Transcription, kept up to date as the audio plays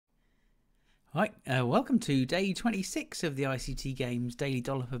Right, welcome to day 26 of the ICT Games Daily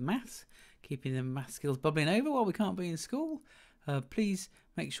Dollop of Maths, keeping the math skills bubbling over while we can't be in school. Please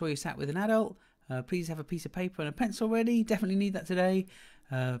make sure you're sat with an adult. Please have a piece of paper and a pencil ready. Definitely need that today.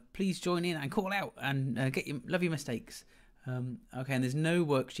 Please join in and call out and love your mistakes. Okay, and there's no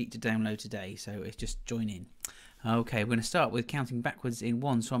worksheet to download today, so it's just join in. Okay, we're going to start with counting backwards in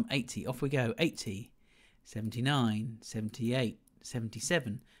ones from 80. Off we go. 80, 79, 78,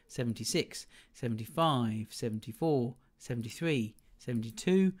 77, 76, 75, 74, 73,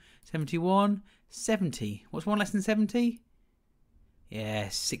 72, 71, 70. What's one less than 70?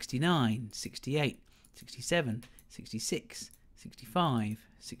 Yes, 69, 68, 67, 66, 65,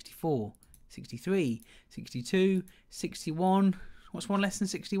 64, 63, 62, 61. What's one less than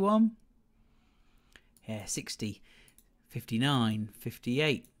 61? Yeah, 60, 59,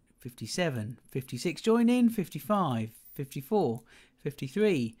 58, 57, 56. Join in. 55, 54,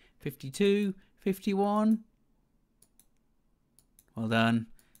 53, 52, 51. Well done.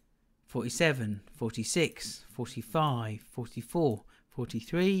 47, 46, 45, 44,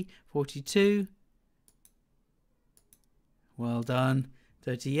 43, 42. Well done.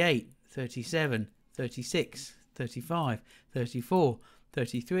 38, 37, 36, 35, 34,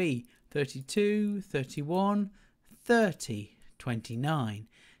 33, 32, 31, 30, 29,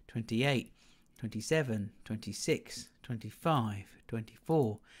 28, 27, 26, 25,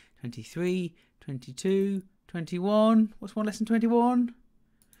 24, 23, 22, 21. What's one less than 21?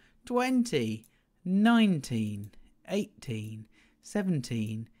 20, 19, 18,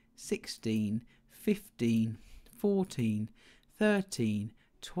 17, 16, 15, 14, 13,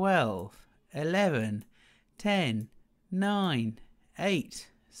 12, 11, 10, 9, 8,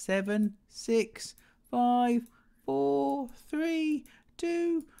 7, 6, 5, 4, 3,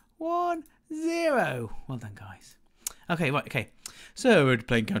 2, 1, 0. Well done, guys. Okay, right, okay. So we're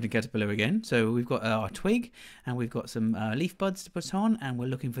playing Counting Caterpillar again. So we've got our twig and we've got some leaf buds to put on, and we're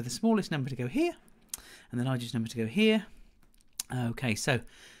looking for the smallest number to go here and the largest number to go here. Okay, so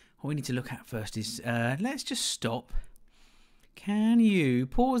what we need to look at first is, let's just stop. Can you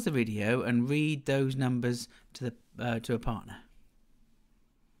pause the video and read those numbers to a partner?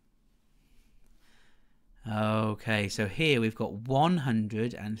 Okay, so here we've got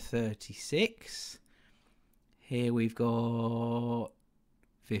 136. Here we've got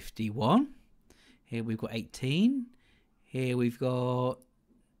 51. Here we've got 18. Here we've got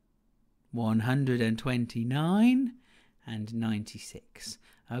 129 and 96.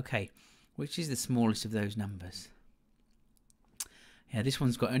 Okay, which is the smallest of those numbers? Yeah, this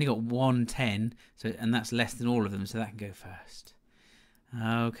one's only got 110, and that's less than all of them, so that can go first.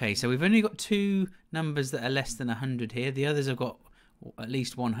 Okay, so we've only got two numbers that are less than 100 here. The others have got at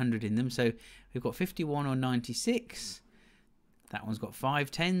least 100 in them. So we've got 51 or 96. That one's got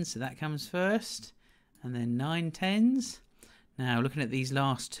 5 tens, so that comes first. And then 9 tens. Now, looking at these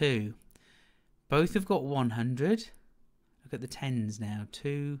last two, both have got 100. Look at the tens now.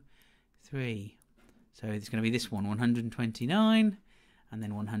 2, 3. So it's going to be this one, 129, and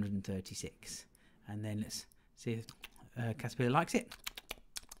then 136. And then let's see if Caterpillar likes it.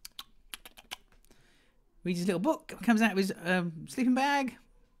 Reads his little book, comes out of his sleeping bag.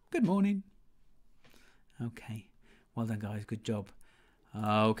 Good morning. Okay, well done, guys. Good job.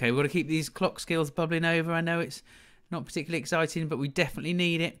 Okay, we've got to keep these clock skills bubbling over. I know it's not particularly exciting, but we definitely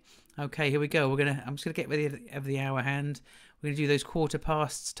need it. Okay, here we go. I'm just gonna get rid of the hour hand. We're gonna do those quarter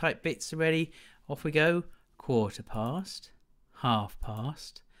past type bits. Ready? Off we go. Quarter past, half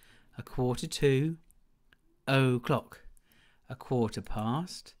past, a quarter to, o'clock, a quarter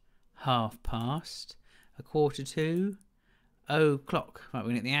past, half past, a quarter to, o'clock. Right, we're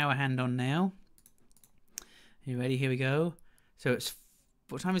going to get the hour hand on now. You ready? Here we go. So it's,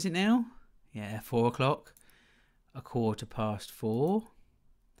 what time is it now? Yeah, 4 o'clock. A quarter past 4.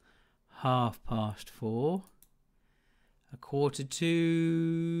 Half past 4. A quarter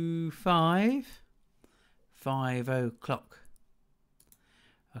to 5. 5 o'clock.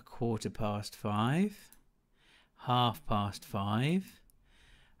 A quarter past 5. Half past 5.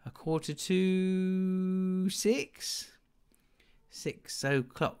 A quarter to 6. 6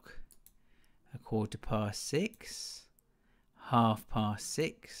 o'clock. A quarter past 6. Half past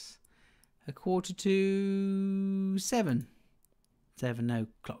 6. A quarter to 7. 7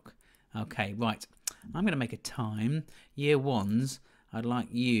 o'clock. Okay, right. I'm going to make a time. Year ones, I'd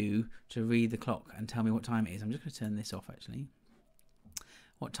like you to read the clock and tell me what time it is. I'm just going to turn this off, actually.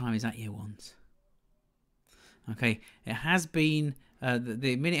 What time is that, year ones? Okay, it has been,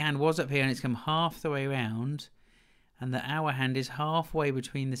 the minute hand was up here and it's come half the way around, and the hour hand is halfway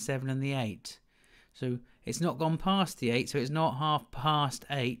between the 7 and the 8. So it's not gone past the 8, so it's not half past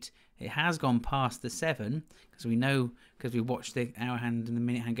 8. It has gone past the 7, because we know, because we watched the hour hand and the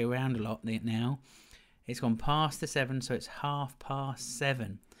minute hand go around a lot now. It's gone past the 7, so it's half past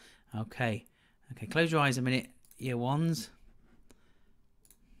 7. Okay. Okay, close your eyes a minute, year ones.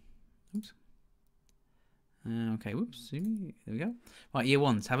 Oops. Okay, whoops. There we go. Right, year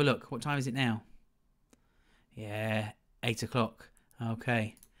ones, have a look. What time is it now? Yeah, 8 o'clock.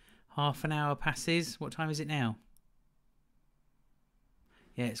 Okay. Half an hour passes. What time is it now?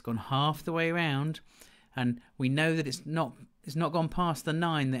 Yeah, it's gone half the way around, and we know that it's not gone past the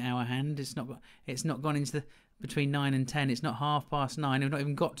 9, the hour hand. It's not gone into the between 9 and 10. It's not half past 9. We've not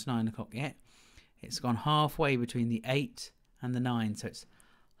even got to 9 o'clock yet. It's gone halfway between the 8 and the 9, so it's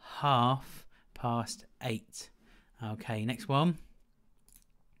half past 8. Okay, next one.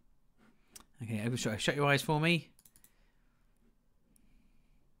 Okay, shut your eyes for me.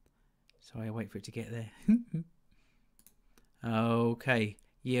 Sorry, I'll wait for it to get there. Okay,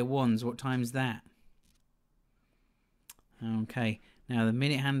 year ones, what time's that? Okay, now the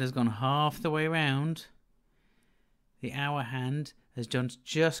minute hand has gone half the way around. The hour hand has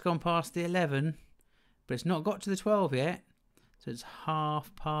just gone past the 11, but it's not got to the 12 yet. So it's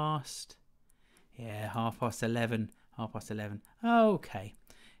half past, yeah, half past 11, half past 11. Okay,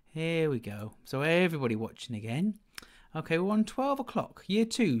 here we go. So everybody watching again. Okay, we're on 12 o'clock, year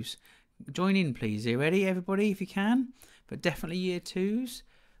twos. Join in, please. Are you ready, everybody, if you can? But definitely year twos.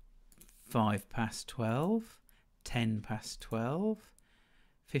 5 past 12, 10 past 12,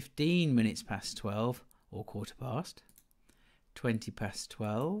 15 minutes past 12, or quarter past, 20 past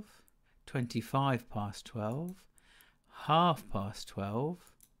 12, 25 past 12, half past 12.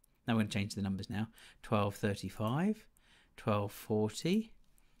 Now we're going to change the numbers now. 12:35, 12:40,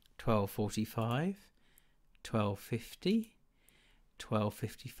 12:45, 12:50,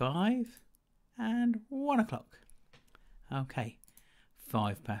 12:55, and 1 o'clock. Okay,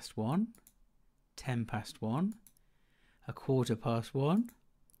 5 past 1, 10 past 1, a quarter past 1,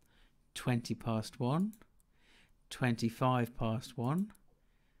 20 past 1, 25 past 1,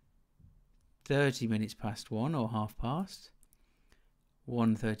 30 minutes past 1 or half past,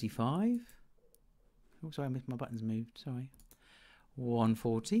 1:35. Oh, sorry, I missed my buttons moved. Sorry.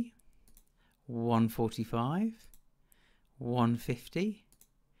 1:40, 1:45, 1:50,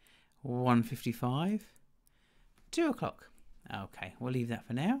 1:55, 2 o'clock. Okay, we'll leave that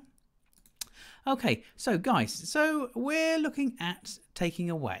for now. Okay, so guys, so we're looking at taking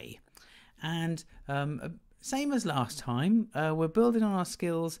away, and same as last time, we're building on our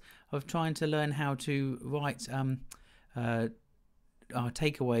skills of trying to learn how to write our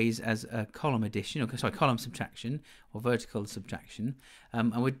takeaways as a column addition, or sorry, column subtraction or vertical subtraction,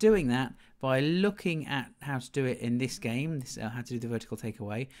 and we're doing that by looking at how to do it in this game, how to do the vertical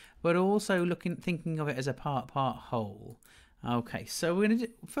takeaway, but also thinking of it as a part whole. Okay, so we're going to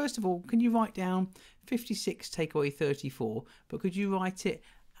do, first of all, can you write down 56 take away 34, but could you write it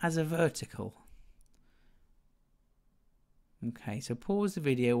as a vertical? Okay, so pause the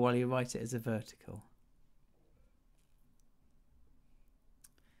video while you write it as a vertical.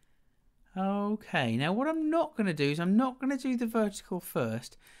 Okay, now what I'm not going to do is I'm not going to do the vertical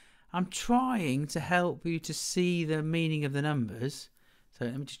first. I'm trying to help you to see the meaning of the numbers. So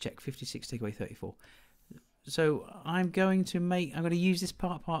let me just check 56 take away 34. So I'm going to use this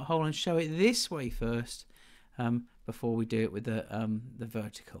part whole and show it this way first before we do it with the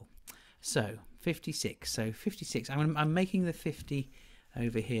vertical. So 56. So 56. I'm making the 50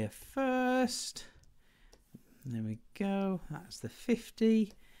 over here first. There we go. That's the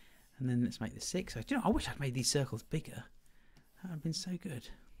 50. And then let's make the 6. I wish I'd made these circles bigger. That would have been so good.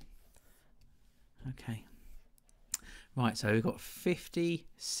 Okay. Right, so we've got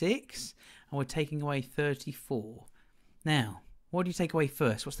 56, and we're taking away 34. Now, what do you take away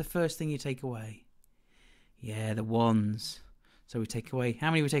first? What's the first thing you take away? Yeah, the ones. So we take away, how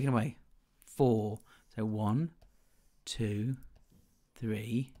many are we taking away? 4. So 1, 2,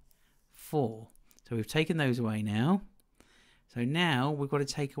 3, 4. So we've taken those away now. So now we've got to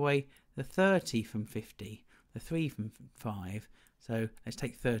take away the 30 from 50, the 3 from 5. So let's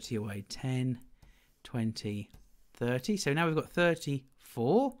take 30 away. 10, 20, 30. So now we've got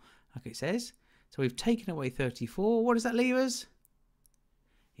 34, like it says. So we've taken away 34. What does that leave us?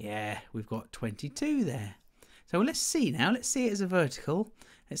 Yeah, we've got 22 there. So let's see now. Let's see it as a vertical.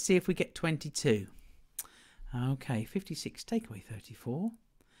 Let's see if we get 22. Okay, 56 take away 34.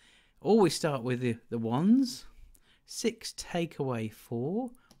 Always start with the ones. 6 take away 4.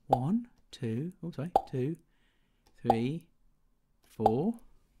 1, 2, 2, 3, 4.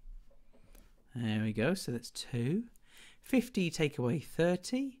 There we go. So that's 2. 50 take away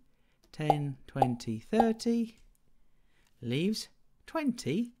 30. 10, 20, 30. Leaves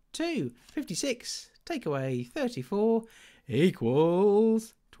 22. 56. Take away 34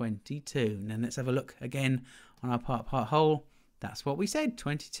 equals 22. And then let's have a look again on our part whole. That's what we said,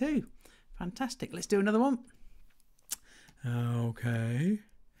 22. Fantastic. Let's do another one. Okay.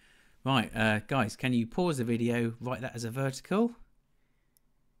 Right, guys, can you pause the video, write that as a vertical?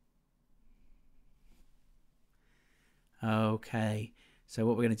 Okay, so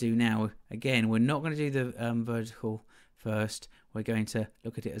what we're going to do now, again, we're not going to do the vertical first. We're going to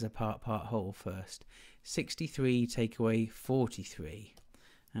look at it as a part whole first. 63 take away 43.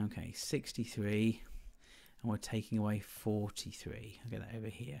 Okay, 63, and we're taking away 43. I'll get that over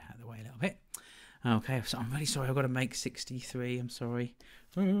here, out of the way a little bit. Okay, so I'm really sorry, I've got to make 63, I'm sorry.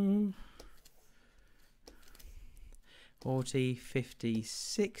 40, 50,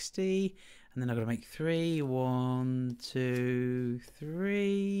 60, and then I've got to make 3. 1, 2,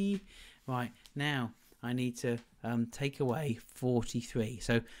 3. Right, now I need to take away 43.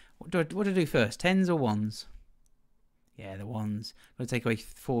 So what do I do first? Tens or ones? Yeah, the ones. I've got to take away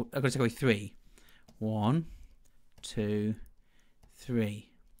 4. I've got to take away 3. 1, 2, 3.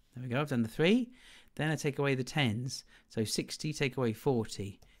 There we go. I've done the 3. Then I take away the tens. So 60 take away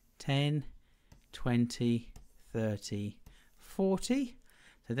 40. 10, 20, 30, 40.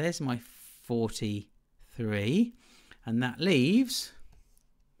 So there's my 43. And that leaves,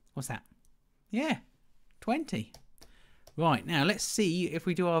 what's that? Yeah, 20. Right, now let's see if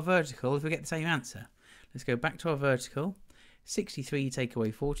we do our vertical, if we get the same answer. Let's go back to our vertical. 63 take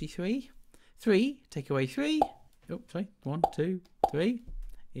away 43. 3 take away 3. Oh, sorry. 1, 2, 3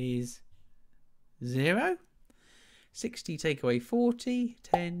 is 0. 60 take away 40.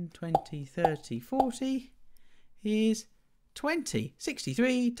 10, 20, 30, 40 is 20.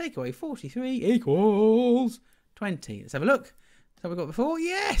 63 take away 43 equals 20. Let's have a look. So we got before.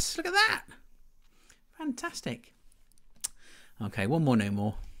 Yes, look at that. Fantastic. Okay, one more, no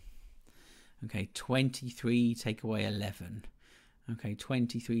more. Okay, 23 take away 11. Okay,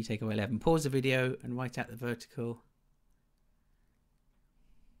 23 take away 11. Pause the video and write out the vertical.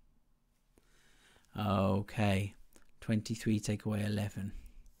 Okay, 23 take away 11.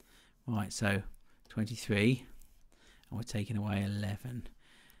 Right, so 23, and we're taking away 11.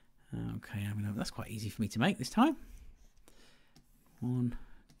 Okay, that's quite easy for me to make this time. 1,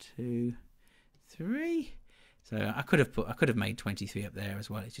 2, 3. So I could have made 23 up there as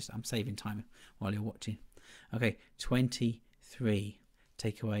well. It's just I'm saving time while you're watching. Okay, 23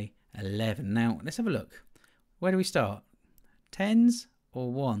 take away 11. Now let's have a look. Where do we start? Tens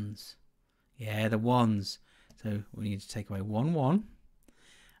or ones? Yeah, the ones. So we need to take away 1 1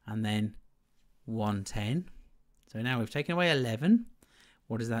 and then 1 10. So now we've taken away 11.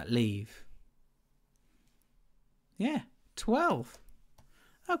 What does that leave? Yeah, 12.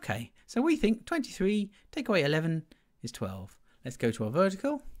 Okay, so we think 23 take away 11 is 12. Let's go to our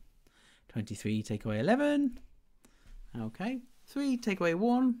vertical. 23 take away 11. Okay, 3 take away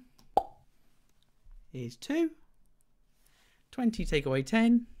 1 is 2. 20 take away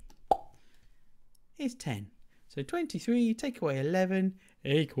 10 is 10. So 23 take away 11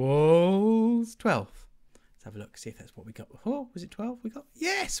 equals 12. Let's have a look, see if that's what we got before. Was it 12 we got?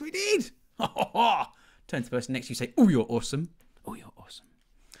 Yes, we did! Turn to the person next to you, say, oh, you're awesome. Oh, you're awesome.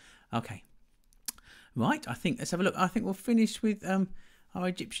 Okay. Right, I think, let's have a look. I think we'll finish with our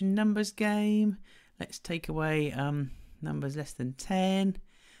Egyptian numbers game. Let's take away numbers less than 10.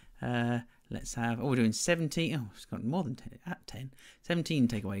 Let's have, we're doing 17. Oh, it's got more than 10, at 10. 17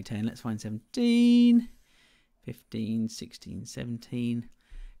 take away 10. Let's find 17. 15, 16, 17.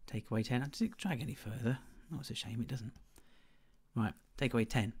 Take away 10. Does it drag any further? Oh, it's a shame it doesn't. Right, take away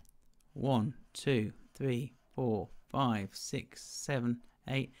 10. 1, 2, 3, 4, 5, 6, 7,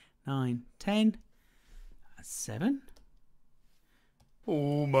 8, 9, 10. That's 7.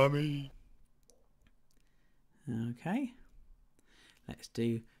 Oh, mummy. Okay. Let's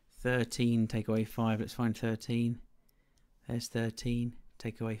do 13, take away 5. Let's find 13. There's 13.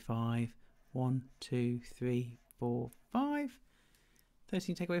 Take away 5. 1, 2, 3, 4, 5.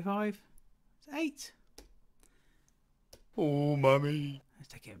 13 take away 5. It's 8. Oh, mummy. Let's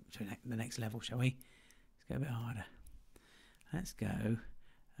take it to the next level, shall we? Let's go a bit harder. Let's go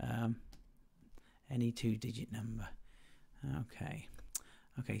any 2-digit number. Okay.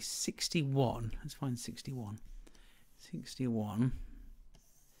 Okay, 61. Let's find 61. 61.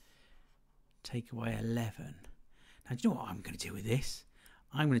 Take away 11. Now, do you know what I'm going to do with this?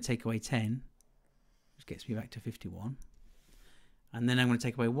 I'm going to take away 10, which gets me back to 51. And then I'm going to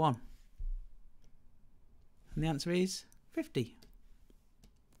take away 1. And the answer is 50.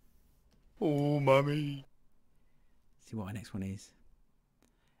 Oh, mummy. See what our next one is.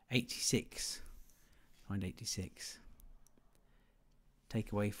 86. Find 86.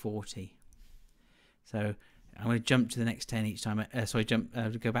 Take away 40. So I'm going to jump to the next 10 each time. Sorry,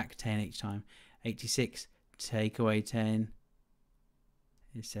 go back 10 each time. 86. Take away 10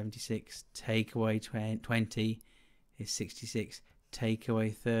 is 76. Take away 20 is 66. Take away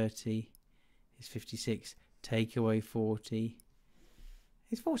 30 is 56. Take away 40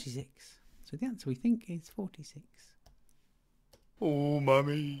 is 46. So the answer we think is 46. Oh,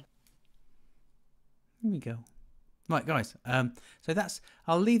 Mummy. Here we go. Right, guys. So that's.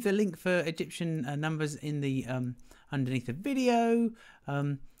 I'll leave the link for Egyptian numbers in the underneath the video.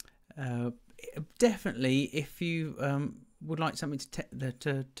 Definitely, if you would like something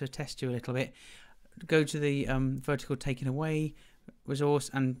to test you a little bit, go to the vertical taken away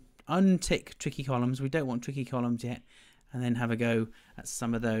resource and untick tricky columns. We don't want tricky columns yet, and then have a go at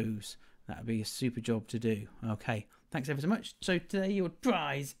some of those. That would be a super job to do. Okay, thanks ever so much. So today your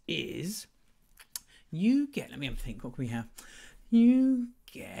prize is you get. Let me have a think. What can we have? You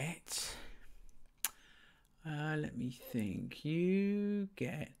get. Let me think. You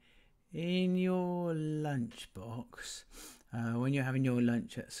get in your lunchbox when you're having your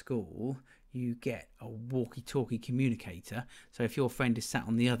lunch at school. You get a walkie-talkie communicator. So if your friend is sat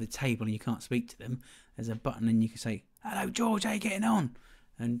on the other table and you can't speak to them, there's a button and you can say, "Hello, George, how you getting on?"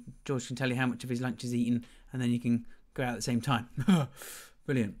 And George can tell you how much of his lunch is eaten, and then you can go out at the same time.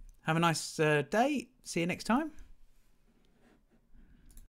 Brilliant. Have a nice day. See you next time.